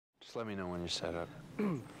Just let me know when you're set up.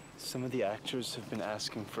 Some of the actors have been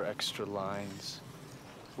asking for extra lines.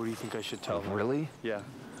 What do you think I should tell them? Really? Yeah.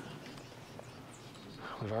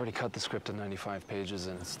 We've already cut the script to 95 pages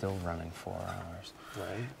and it's still running 4 hours.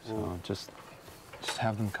 Right. So Well, just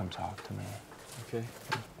have them come talk to me. okay.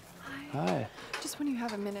 Hi. Hi. Just when you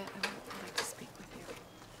have a minute, I'd like to speak with you.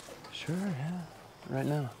 Sure, yeah. Right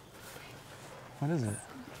now. What is it?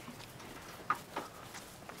 I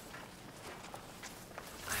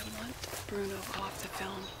want Bruno off the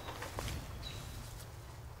film.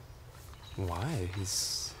 Why?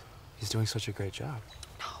 He's doing such a great job.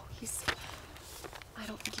 No, I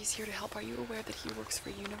don't think he's here to help. Are you aware that he works for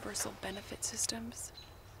Universal Benefit Systems?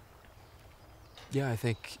 Yeah, I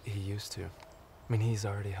think he used to. I mean, he's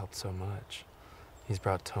already helped so much. He's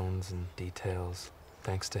brought tones and details.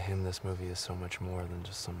 Thanks to him, this movie is so much more than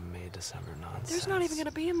just some May-December nonsense. There's not even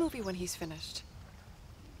gonna be a movie when he's finished.